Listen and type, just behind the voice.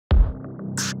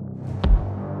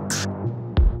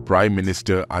Prime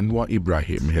Minister Anwar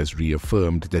Ibrahim has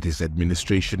reaffirmed that his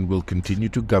administration will continue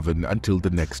to govern until the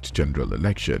next general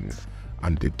election,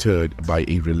 undeterred by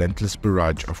a relentless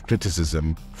barrage of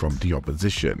criticism from the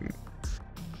opposition.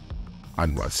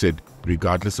 Anwar said,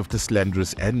 regardless of the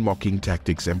slanderous and mocking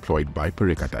tactics employed by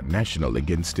Perikatan Nasional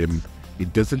against him,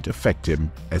 it doesn't affect him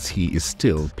as he is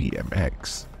still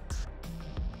PMX.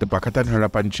 The Pakatan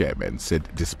Harapan chairman said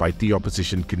despite the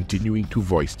opposition continuing to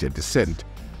voice their dissent,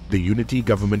 the Unity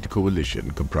Government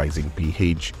Coalition comprising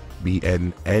PH,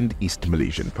 BN and East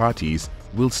Malaysian parties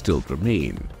will still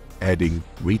remain, adding,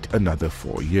 wait another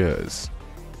 4 years.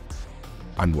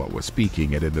 Anwar was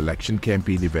speaking at an election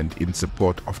campaign event in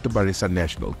support of the Barisan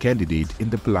Nasional candidate in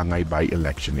the Pelangai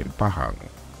by-election in Pahang.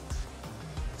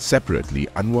 Separately,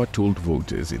 Anwar told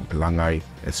voters in Pelangai,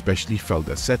 especially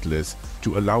Felda settlers,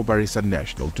 to allow Barisan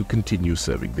Nasional to continue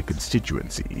serving the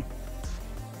constituency.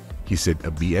 He said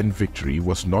a BN victory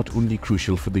was not only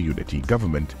crucial for the unity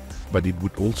government, but it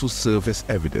would also serve as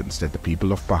evidence that the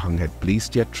people of Pahang had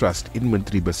placed their trust in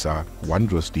Menteri Besar Wan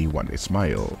Rosdi Wan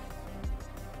Ismail.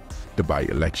 The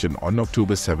by-election on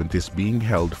October 7th is being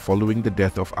held following the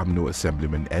death of UMNO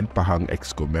Assemblyman and Pahang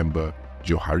Exco member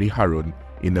Johari Harun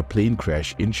in a plane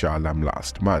crash in Shah Alam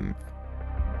last month.